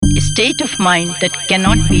state of mind that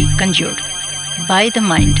cannot be conjured by the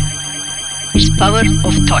mind. Its power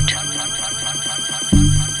of thought.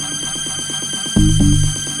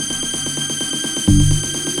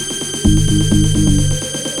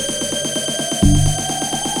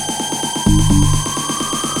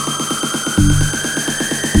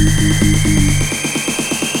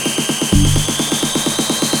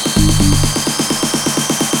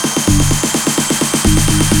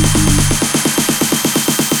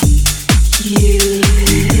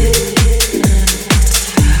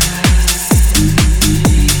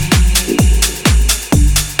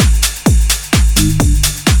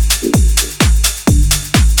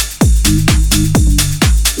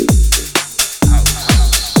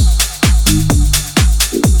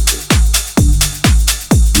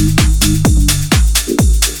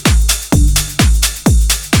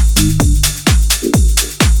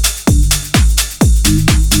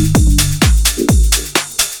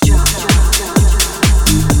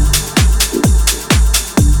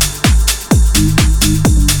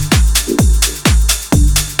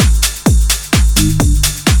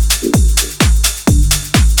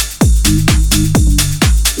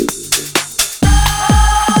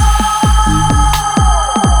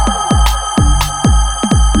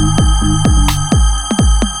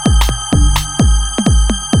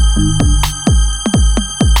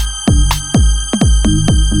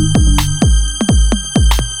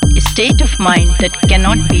 State of mind that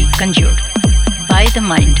cannot be conjured by the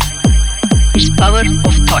mind. Its power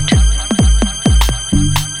of thought.